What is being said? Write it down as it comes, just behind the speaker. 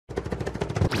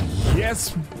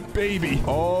Yes, baby.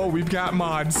 Oh, we've got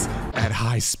mods at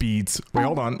high speeds. Wait,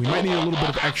 hold on. We might need a little bit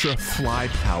of extra fly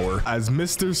power as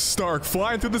Mr. Stark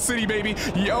flying through the city, baby.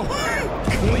 Yo,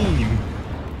 clean.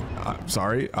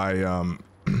 Sorry, I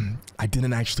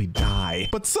didn't actually die.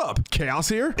 But sup, Chaos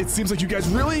here? It seems like you guys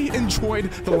really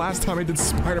enjoyed the last time I did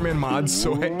Spider-Man mods,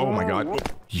 so hey, oh my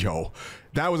god. Yo,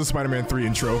 that was a Spider-Man 3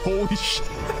 intro. Holy shit.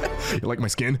 You like my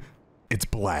skin? It's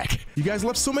black. You guys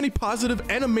left so many positive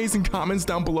and amazing comments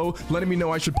down below letting me know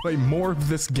I should play more of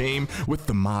this game with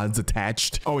the mods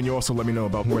attached. Oh, and you also let me know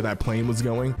about where that plane was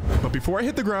going. But before I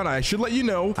hit the ground, I should let you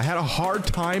know I had a hard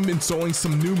time installing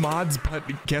some new mods, but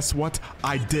guess what?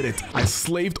 I did it. I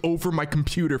slaved over my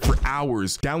computer for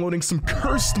hours downloading some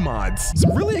cursed mods,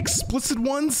 some really explicit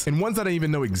ones, and ones that I didn't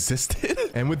even know existed.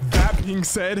 And with that being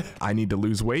said, I need to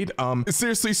lose weight.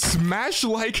 Seriously, smash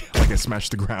like I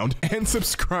smashed the ground, and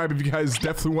subscribe if you guys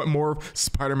definitely want more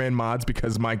Spider-Man mods,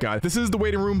 because my god, this is the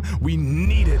waiting room we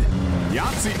needed.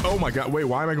 Yahtzee. Oh my god, wait,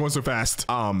 why am I going so fast?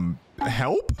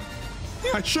 Help?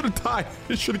 I should have died.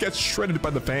 It should have got shredded by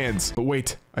the fans. But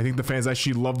wait, I think the fans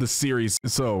actually love this series.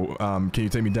 So, can you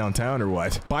take me downtown or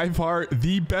what? By far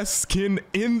the best skin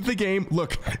in the game.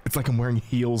 Look, it's like I'm wearing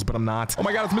heels, but I'm not. Oh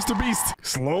my god, it's Mr. Beast.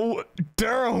 Slow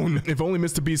down. If only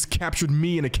Mr. Beast captured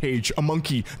me in a cage, a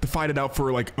monkey, to fight it out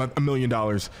for like $1 million.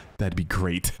 That'd be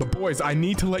great. But boys, I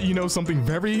need to let you know something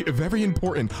very, very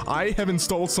important. I have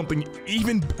installed something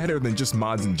even better than just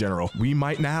mods in general. We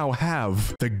might now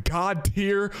have the god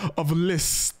tier of lists.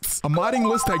 A modding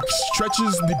list that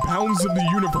stretches the bounds of the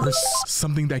universe.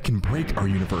 Something that can break our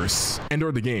universe. And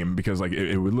or the game, because like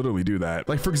it would literally do that.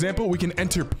 Like for example, we can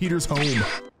enter Peter's home.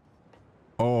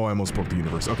 Oh, I almost broke the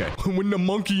universe. Okay. When the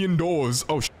monkey indoors.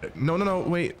 Oh shit. No,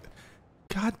 wait.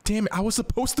 God damn it, I was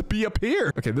supposed to be up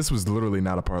here. Okay, this was literally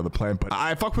not a part of the plan, but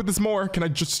I fuck with this more. Can I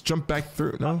just jump back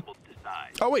through? No?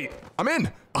 Oh wait, I'm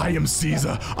in. I am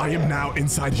Caesar. I am now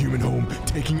inside human home,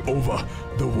 taking over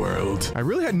the world. I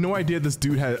really had no idea this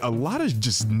dude had a lot of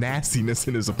just nastiness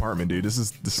in his apartment, dude. This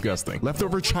is disgusting.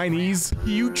 Leftover Chinese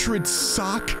putrid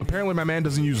sock. Apparently my man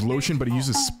doesn't use lotion, but he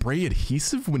uses spray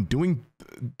adhesive when doing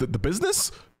the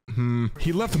business.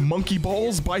 He left monkey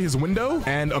balls by his window,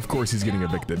 and of course he's getting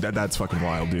evicted. That's fucking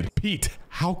wild, dude. Pete,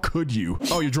 how could you?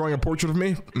 Oh, you're drawing a portrait of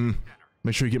me?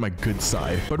 Make sure you get my good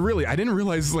side. But really, I didn't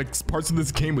realize like parts of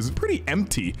this game was pretty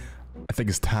empty. I think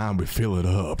it's time we fill it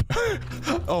up.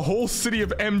 A whole city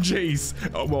of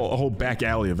MJs. Well, a whole back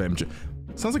alley of MJ.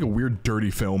 Sounds like a weird,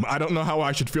 dirty film. I don't know how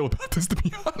I should feel about this, to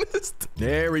be honest.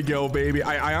 There we go, baby.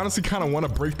 I honestly kind of want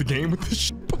to break the game with this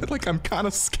shit, but like I'm kind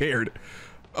of scared.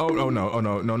 Oh no,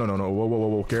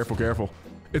 whoa, careful.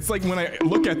 It's like when I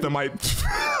look at them, I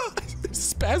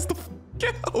spaz the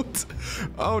fuck out.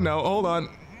 Oh no, hold on.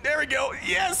 There we go,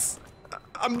 yes!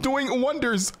 I'm doing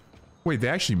wonders. Wait, they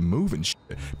actually move and shit.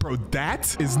 Bro,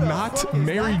 that is not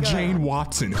Mary Jane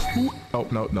Watson. Who? Oh,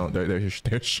 no, there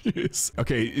she is.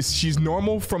 Okay, she's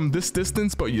normal from this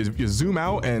distance, but you zoom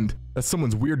out and that's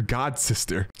someone's weird god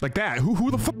sister. Like that, who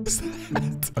the fuck is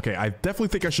that? Okay, I definitely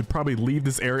think I should probably leave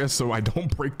this area so I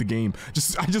don't break the game.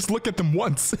 I just look at them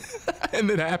once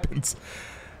and it happens.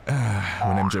 When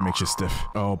MJ makes you stiff.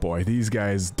 Oh boy, these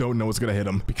guys don't know what's gonna hit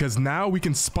them, because now we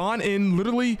can spawn in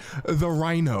literally the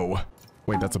rhino.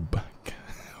 Wait, that's a...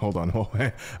 Hold on,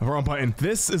 wrong button.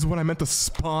 This is what I meant to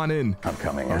spawn in. I'm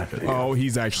coming after you. Oh,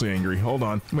 he's actually angry. Hold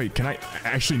on. Wait, can I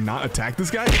actually not attack this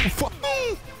guy?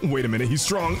 Wait a minute, he's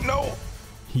strong. No,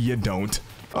 you don't.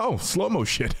 Oh, slow-mo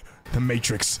shit. The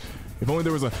Matrix. If only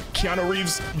there was a Keanu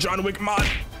Reeves John Wick mod.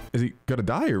 Is he gonna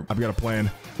die, or I've got a plan?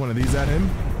 One of these at him?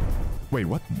 Wait,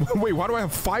 what? Wait, why do I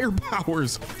have fire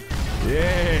powers?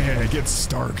 Yeah, get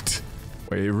starked.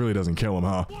 Wait, it really doesn't kill him,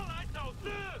 huh?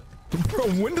 Bro,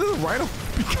 when did the rhino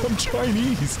become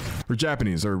Chinese? Or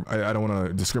Japanese, or I don't want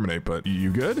to discriminate, but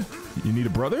you good? You need a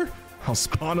brother? I'll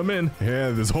spawn him in.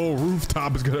 Yeah, this whole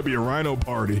rooftop is gonna be a rhino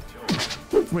party.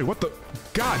 Wait, what the?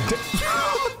 God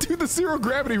damn. Dude, the zero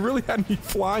gravity really had me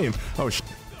flying. Oh, shit.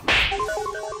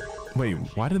 Wait,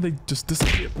 why did they just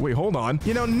disappear? Wait, hold on.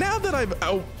 You know, now that I've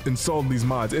installed these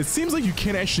mods, it seems like you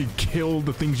can't actually kill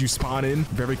the things you spawn in.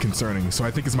 Very concerning. So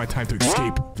I think it's my time to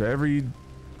escape.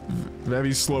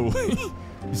 Very slowly.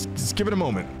 just give it a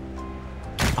moment.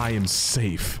 I am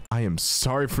safe. I am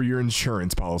sorry for your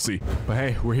insurance policy. But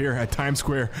hey, we're here at Times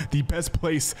Square, the best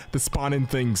place to spawn in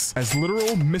things. As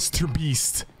literal Mr.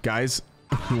 Beast. Guys,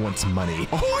 who wants money?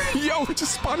 Oh, yo, we're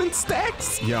just spawning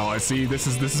stacks. Yo, I see. This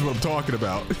is what I'm talking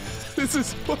about. This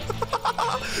is...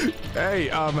 Hey,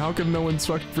 how come no one's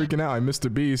freaking out? I'm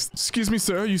Mr. Beast. Excuse me,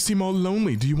 sir. You seem all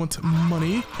lonely. Do you want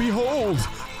money? Behold,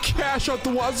 cash out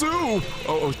the wazoo.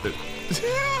 Oh,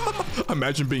 shit.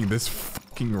 Imagine being this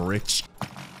fucking rich.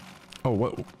 Oh,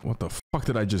 what the fuck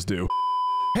did I just do?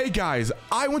 Hey guys,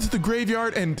 I went to the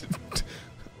graveyard and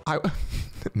I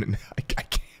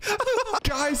can't.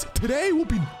 Guys, today we'll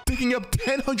be digging up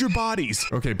 1,000 bodies.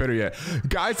 Okay, better yet.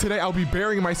 Guys, today I'll be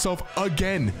burying myself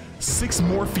again, 6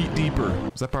 more feet deeper.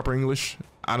 Is that proper English?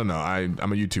 I don't know. I'm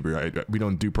a YouTuber. We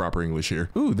don't do proper English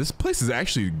here. Ooh, this place is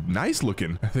actually nice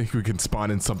looking. I think we can spawn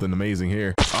in something amazing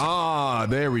here. Ah,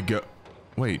 there we go.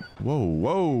 Wait,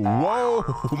 whoa.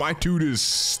 My dude is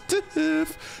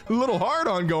stiff. A little hard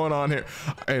on going on here.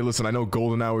 Hey, listen, I know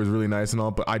golden hour is really nice and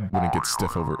all, but I wouldn't get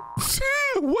stiff over it.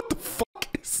 What the fuck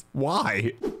is,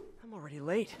 why? I'm already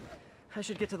late. I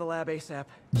should get to the lab ASAP.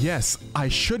 Yes, I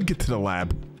should get to the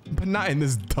lab, but not in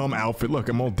this dumb outfit. Look,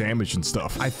 I'm all damaged and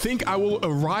stuff. I think I will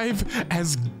arrive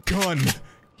as Gun.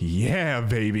 Yeah,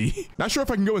 baby. Not sure if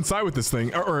I can go inside with this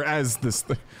thing or as this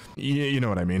thing. You know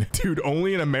what I mean. Dude,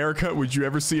 only in America would you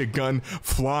ever see a gun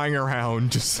flying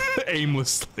around just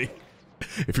aimlessly.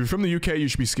 If you're from the UK, you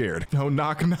should be scared. No,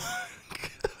 knock.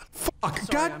 Fuck,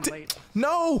 God.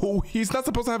 No, he's not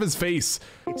supposed to have his face.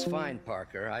 It's fine,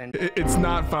 Parker. It's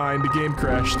not fine. The game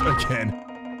crashed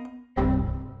again.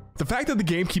 The fact that the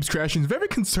game keeps crashing is very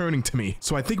concerning to me.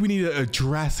 So I think we need a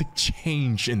drastic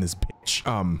change in this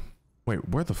bitch. Wait,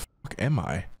 where the fuck am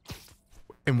I?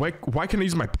 And why can't I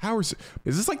use my powers?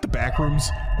 Is this like the back rooms?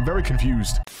 I'm very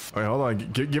confused. Wait, hold on.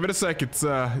 Give it a sec. It's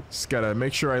just gotta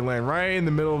make sure I land right in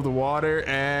the middle of the water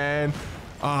and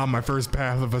my first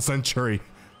path of a century.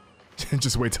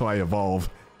 Just wait till I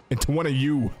evolve into one of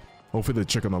you. Hopefully the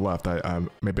chick on the left,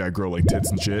 maybe I grow like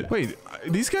tits and shit. Wait,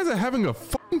 these guys are having a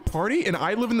fucking party and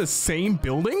I live in the same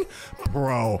building?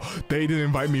 Bro, they didn't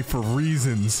invite me for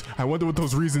reasons. I wonder what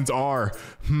those reasons are.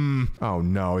 Oh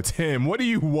no, it's him. What do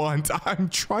you want? I'm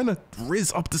trying to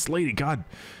rizz up this lady, God.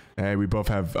 Hey, we both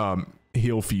have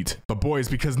heel feet. But boys,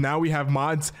 because now we have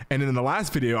mods, and in the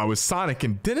last video I was Sonic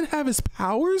and didn't have his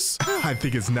powers, I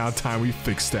think it's now time we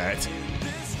fix that.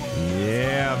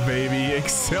 Yeah, baby.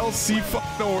 Excelsior.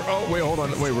 Oh, wait, hold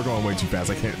on. Wait, we're going way too fast.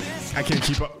 I can't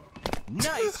keep up.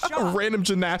 Nice shot. A random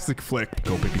gymnastic flick.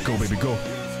 Go, baby, go, baby, go.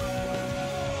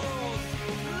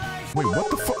 Wait, what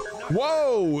the fuck?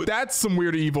 Whoa, that's some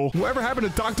weird evil. Whatever happened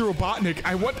to Dr. Robotnik?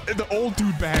 I want the old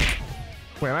dude back.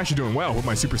 Wait, I'm actually doing well with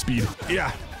my super speed.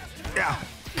 Yeah.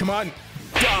 Come on.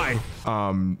 Die.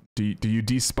 Do you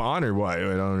despawn or what? I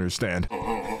don't understand.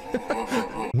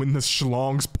 When the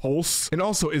schlongs pulse. And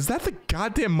also, is that the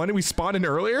goddamn money we spawned in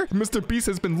earlier? Mr. Beast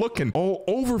has been looking all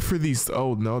over for these.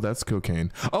 Oh no, that's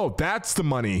cocaine. Oh, that's the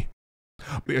money.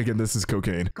 Again, this is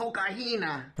cocaine.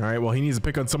 Cocaina. All right, well, he needs to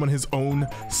pick on someone his own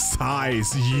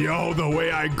size. Yo, the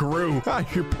way I grew.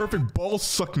 Your perfect ball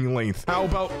sucking length. How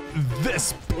about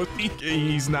this pussy?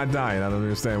 He's not dying. I don't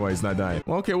understand why he's not dying.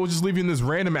 Well, okay, we'll just leave you in this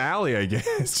random alley, I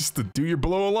guess, just to do your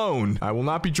blow alone. I will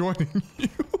not be joining you.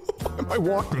 Why am I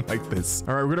walking like this?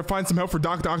 All right, we're gonna find some help for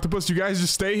Dr. Octopus. You guys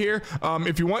just stay here.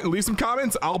 If you want, leave some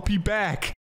comments. I'll be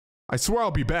back. I swear I'll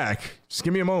be back. Just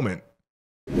give me a moment.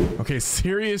 Okay,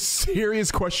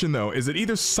 serious question though. Is it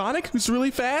either Sonic who's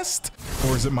really fast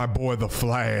or is it my boy the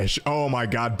Flash? Oh my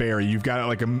God, Barry, you've got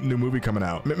like a new movie coming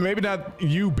out. Maybe not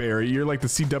you, Barry. You're like the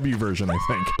CW version, I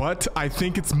think. But I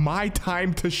think it's my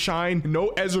time to shine. No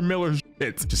Ezra Miller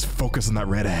shit. Just focus on that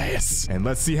red ass. And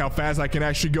let's see how fast I can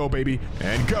actually go, baby.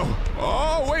 And go.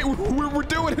 Oh, wait, we're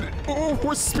doing it. Oh,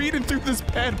 we're speeding through this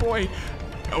bad boy.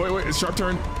 Oh, wait, sharp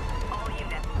turn.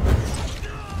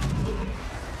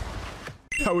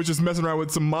 I was just messing around with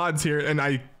some mods here and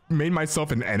I made myself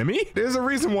an enemy. There's a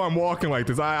reason why I'm walking like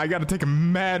this. I gotta take a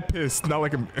mad piss, not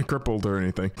like I'm crippled or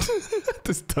anything.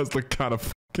 This does look kind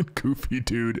of fucking goofy,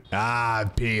 dude. Ah,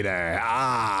 Peter.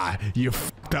 Ah, you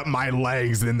fucked up my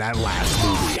legs in that last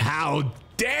movie. How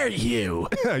dare you?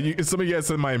 Some of you guys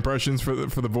said my impressions for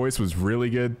the voice was really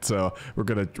good, so we're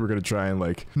gonna try and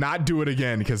like not do it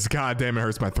again because god damn it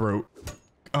hurts my throat.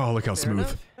 Oh, look how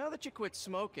smooth. Now that you quit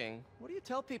smoking, what do you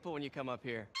tell people when you come up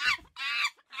here?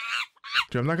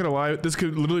 Dude, I'm not gonna lie, this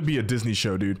could literally be a Disney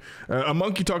show, dude. A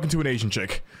monkey talking to an Asian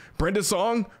chick. Brenda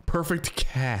Song, perfect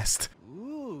cast.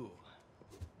 Ooh.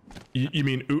 You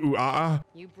mean ooh ah ah?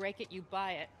 You break it, you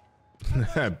buy it.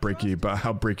 Break you, but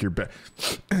I'll break your back.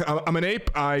 I'm an ape.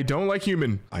 I don't like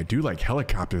human. I do like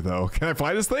helicopter though. Can I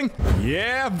fly this thing?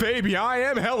 Yeah, baby, I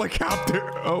am helicopter.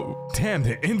 Oh, damn,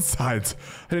 the insides.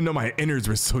 I didn't know my innards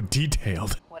were so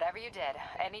detailed. Whatever you did,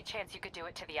 any chance you could do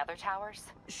it to the other towers?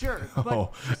 Sure, but...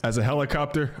 Oh, as a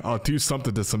helicopter, I'll do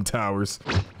something to some towers.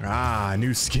 Ah,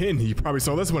 new skin. You probably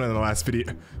saw this one in the last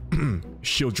video.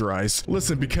 Shield your eyes.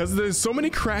 Listen, because there's so many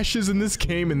crashes in this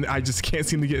game and I just can't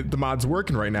seem to get the mods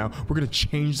working right now, we're gonna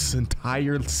change this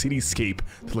entire cityscape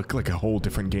to look like a whole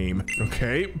different game.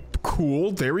 Okay,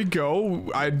 Cool. There we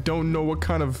go. I don't know what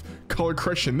kind of color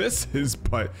correction this is,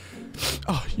 but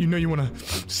oh, you know you want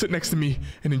to sit next to me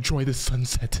and enjoy the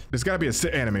sunset. There's got to be a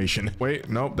sit animation. Wait,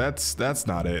 nope, that's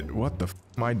not it. What the f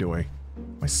am I doing?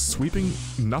 Am I sweeping?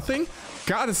 Nothing?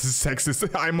 God, this is sexist.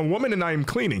 I'm a woman and I am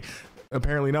cleaning.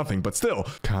 Apparently nothing, but still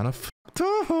kind of fucked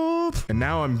up. And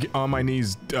now I'm on my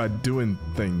knees doing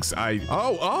things.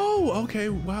 Oh, okay.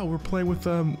 Wow, we're playing with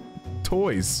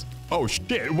toys. Oh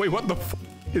shit, wait, what the f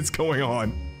is going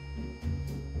on?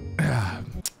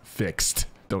 Fixed.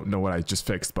 Don't know what I just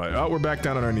fixed, but oh, we're back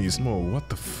down on our knees. Whoa, what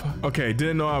the fuck? Okay,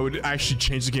 didn't know I would actually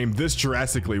change the game this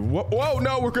drastically. Whoa,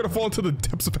 no, we're gonna fall into the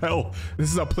depths of hell.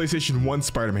 This is how PlayStation 1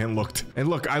 Spider-Man looked. And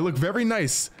look, I look very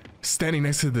nice standing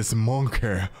next to this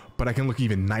monker, but I can look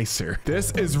even nicer.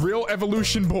 This is real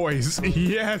evolution, boys.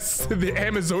 Yes, the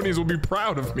Amazonians will be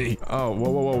proud of me. Oh,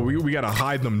 whoa. We gotta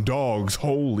hide them dogs.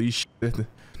 Holy shit.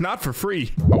 Not for free.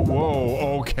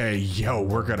 Whoa, okay. Yo,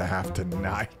 we're gonna have to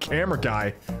not. Camera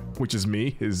guy, which is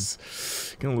me, is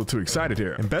getting a little too excited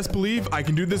here. And best believe I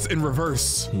can do this in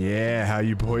reverse. Yeah, how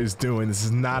you boys doing? This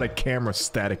is not a camera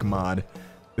static mod.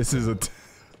 This is a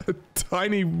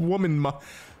tiny woman mod.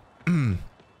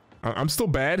 I'm still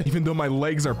bad, even though my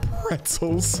legs are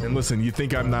pretzels. And listen, you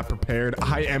think I'm not prepared?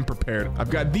 I am prepared. I've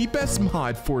got the best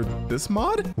mod for this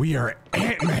mod. We are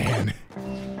Ant-Man.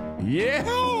 Yeah.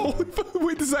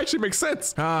 Wait, this actually makes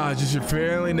sense. Just your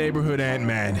fairly neighborhood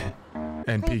Ant-Man.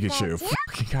 And Pikachu.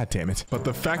 Fucking God damn it. But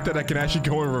the fact that I can actually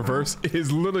go in reverse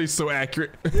is literally so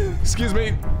accurate. Excuse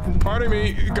me. Pardon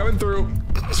me. Coming through.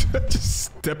 Just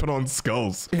stepping on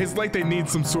skulls. It's like they need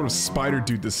some sort of spider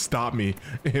dude to stop me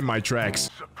in my tracks.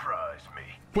 Surprise me.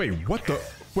 Wait, what the?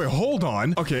 Wait, hold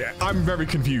on. Okay, I'm very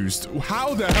confused.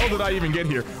 How the hell did I even get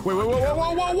here? Wait,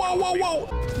 whoa.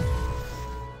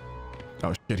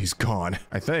 Oh shit, he's gone.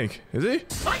 I think. Is he?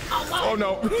 Oh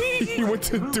no. He went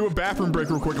to do a bathroom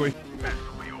break real quickly.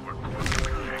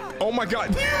 Oh my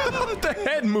god. The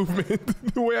head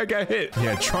movement. The way I got hit.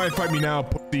 Yeah, try and fight me now,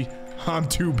 pussy. I'm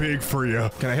too big for you.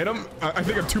 Can I hit him? I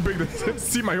think I'm too big to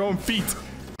see my own feet.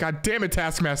 God damn it,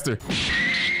 Taskmaster.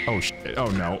 Oh shit. Oh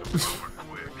no.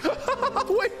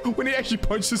 Wait, when he actually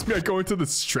punches me, I go into the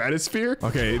stratosphere?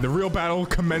 Okay, the real battle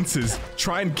commences.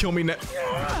 Try and kill me now.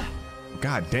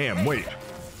 God damn, wait.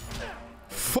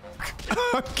 Fuck.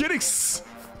 I'm getting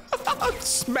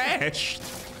smashed.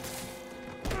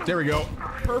 There we go.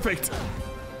 Perfect.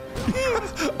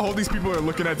 All these people are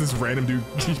looking at this random dude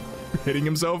hitting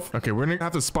himself. Okay, we're gonna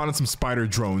have to spawn in some spider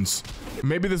drones.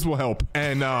 Maybe this will help.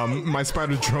 And my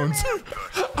spider drones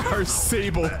are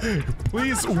sable.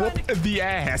 Please whoop the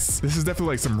ass. This is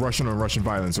definitely like some Russian on Russian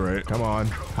violence, right? Come on.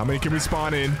 How many can we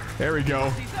spawn in? There we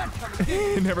go.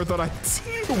 I never thought I'd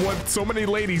want so many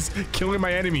ladies killing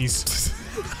my enemies.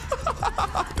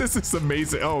 This is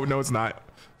amazing. Oh, no, it's not.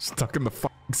 Stuck in the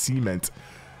fucking cement.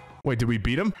 Wait, did we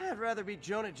beat him? I'd rather be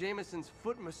Jonah Jameson's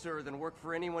foot masseur than work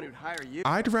for anyone who'd hire you.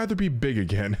 I'd rather be big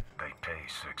again. They pay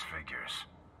 6 figures.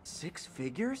 6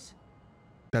 figures?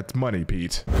 That's money,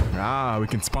 Pete. We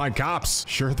can spawn cops.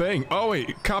 Sure thing. Oh,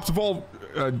 wait. Cops of all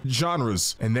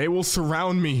genres. And they will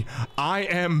surround me. I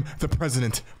am the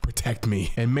president. Protect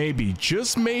me. And maybe,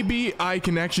 just maybe, I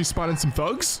can actually spawn in some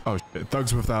thugs. Oh, shit.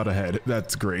 Thugs without a head.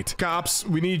 That's great. Cops,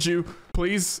 we need you.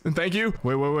 Please and thank you.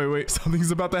 Wait.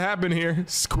 Something's about to happen here.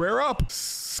 Square up.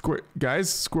 Guys,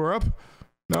 square up.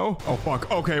 No? Oh, fuck.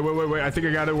 Okay, wait. I think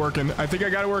I got it working. Wait.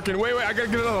 I gotta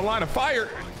get another line of fire.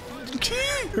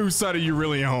 Whose side are you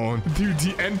really on? Dude,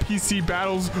 the NPC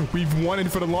battles we've won in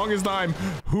for the longest time.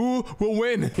 Who will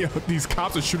win? Yo, these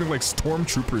cops are shooting like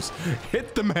stormtroopers.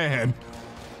 Hit the man.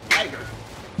 Tiger.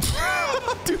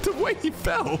 Dude, the way he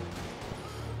fell.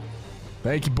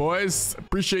 Thank you, boys.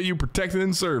 Appreciate you protecting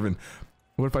and serving.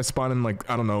 What if I spawn in like,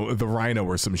 I don't know, the rhino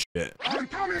or some shit?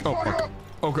 Oh, fuck.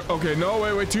 Okay,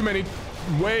 no, wait, too many.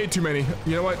 Way too many.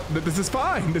 You know what? This is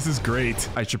fine. This is great.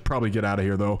 I should probably get out of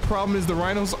here, though. Problem is the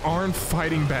rhinos aren't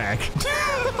fighting back.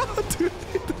 Dude,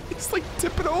 he's like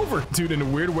tipping over. Dude, in a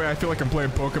weird way, I feel like I'm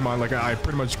playing Pokemon. Like I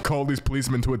pretty much call these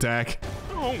policemen to attack.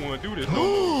 I don't want to do this.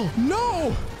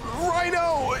 No!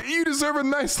 Rhino! You deserve a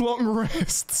nice long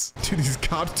rest. Dude, these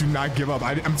cops do not give up.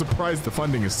 I'm surprised the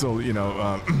funding is still, you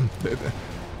know,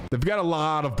 they've got a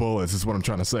lot of bullets is what I'm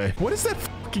trying to say. What is that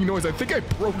fucking noise? I think I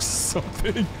broke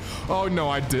something. Oh no,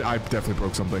 I did. I definitely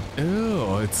broke something.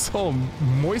 Ew, it's all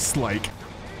moist-like.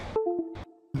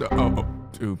 Oh,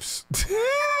 oops.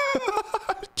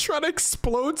 Trying to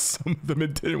explode some of them,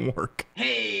 it didn't work.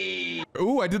 Hey!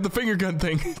 Ooh, I did the finger gun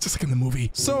thing, just like in the movie.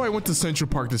 So I went to Central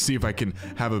Park to see if I can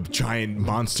have a giant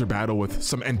monster battle with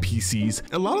some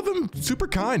NPCs. A lot of them super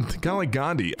kind of like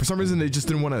Gandhi. For some reason, they just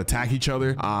didn't want to attack each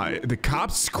other. The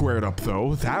cops squared up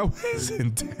though. That was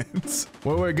intense.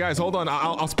 Wait, guys, hold on.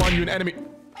 I'll spawn you an enemy.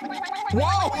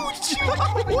 Whoa!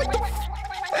 What the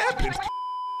happened?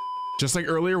 Just like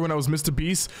earlier when I was Mr.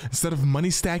 Beast, instead of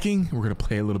money stacking, we're gonna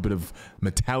play a little bit of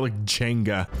metallic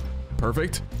Jenga.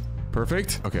 Perfect.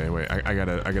 Perfect. Okay, wait, I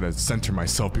gotta center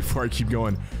myself before I keep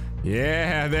going.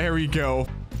 Yeah, there we go.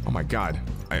 Oh my God.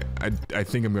 I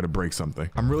think I'm gonna break something.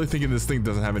 I'm really thinking this thing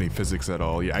doesn't have any physics at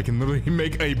all. Yeah, I can literally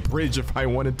make a bridge if I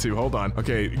wanted to. Hold on.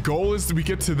 Okay, goal is we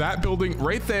get to that building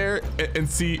right there and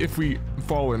see if we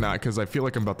fall or not, because I feel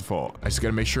like I'm about to fall. I just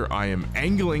gotta make sure I am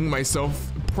angling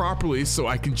myself properly so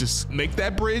I can just make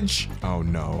that bridge. Oh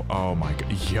no. Oh my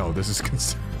God. Yo, this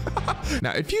is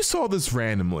Now, if you saw this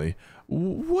randomly,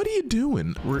 what are you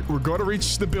doing? We're gonna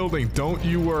reach the building. Don't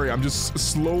you worry. I'm just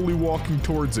slowly walking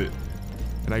towards it.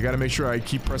 And I gotta make sure I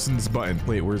keep pressing this button.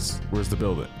 Wait, where's the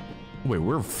building? Wait,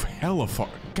 we're hella far.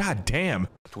 God damn.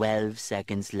 12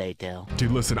 seconds later.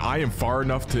 Dude, listen, I am far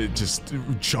enough to just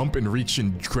jump and reach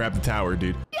and grab the tower,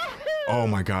 dude. Oh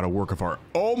my God, a work of art.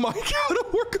 Oh my God,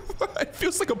 a work of art. It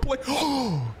feels like a play.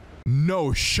 Oh,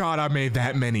 no shot I made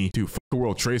that many. Dude, fuck the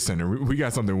World Trade Center. We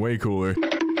got something way cooler.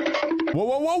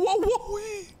 Whoa.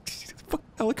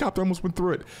 Helicopter almost went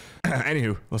through it.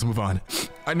 Anywho, let's move on.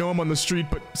 I know I'm on the street,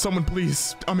 but someone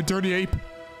please. I'm a dirty ape.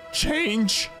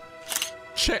 Change.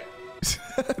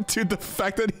 Dude, the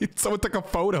fact that someone took a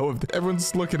photo of it.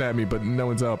 Everyone's looking at me, but no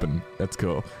one's helping. That's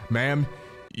cool. Ma'am,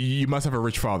 you must have a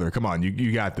rich father. Come on,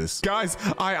 you got this. Guys,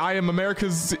 I am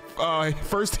America's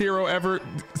first hero ever.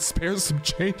 Spare some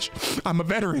change. I'm a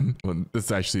veteran. Well,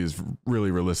 this actually is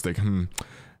really realistic.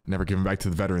 Never giving back to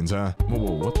the veterans, huh?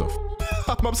 Whoa, what the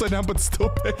I'm upside down, but still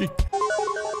paying.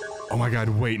 Oh my God,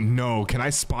 wait, no. Can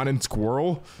I spawn in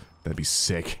squirrel? That'd be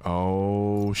sick.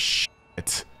 Oh,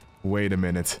 shit. Wait a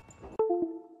minute.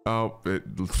 Oh,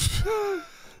 it's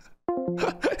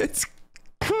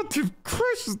good to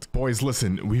Christ. Boys,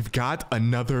 listen, we've got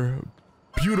another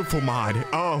beautiful mod.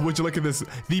 Oh, would you look at this?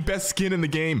 The best skin in the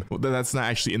game. Well, that's not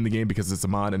actually in the game because it's a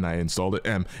mod and I installed it.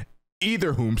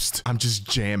 Either whomst, I'm just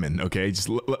jamming, okay? Just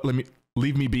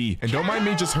leave me be. And don't mind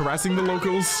me just harassing the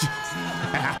locals.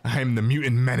 I'm the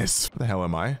mutant menace. What the hell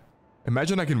am I?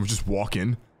 Imagine I can just walk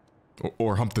in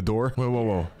or hump the door.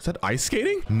 Whoa. Is that ice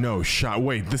skating? No shot.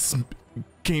 Wait, this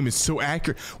game is so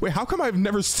accurate. Wait, how come I've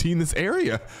never seen this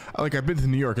area? Like, I've been to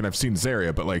New York and I've seen this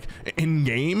area, but like in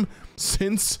game,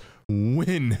 since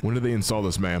when? When did they install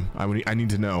this, ma'am? I need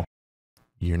to know.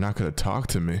 You're not gonna talk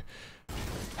to me.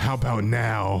 How about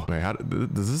now? Wait,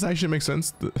 does this actually make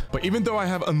sense? But even though I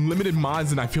have unlimited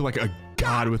mods and I feel like a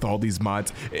god with all these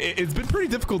mods, it's been pretty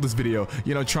difficult this video,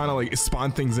 you know, trying to like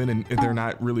spawn things in and they're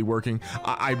not really working.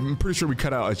 I'm pretty sure we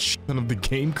cut out a ton of the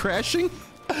game crashing.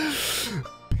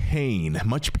 Pain,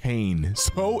 much pain.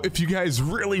 So if you guys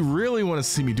really want to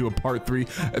see me do a part 3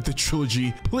 at the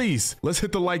trilogy, please, let's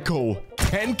hit the like goal.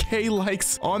 10K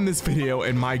likes on this video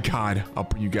and my God, I'll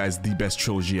bring you guys the best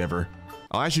trilogy ever.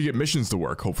 I'll actually get missions to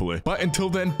work, hopefully. But until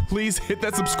then, please hit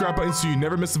that subscribe button so you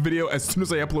never miss a video as soon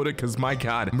as I upload it, because my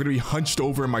God, I'm gonna be hunched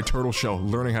over in my turtle shell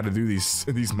learning how to do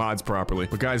these mods properly.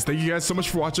 But guys, thank you guys so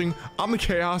much for watching. I'm the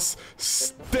Chaos.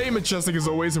 Stay majestic as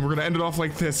always, and we're gonna end it off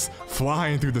like this,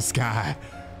 flying through the sky.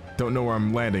 Don't know where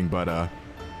I'm landing, but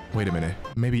wait a minute.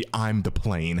 Maybe I'm the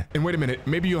plane. And wait a minute,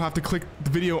 maybe you'll have to click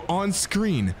the video on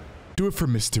screen. Do it for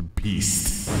Mr.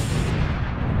 Beast.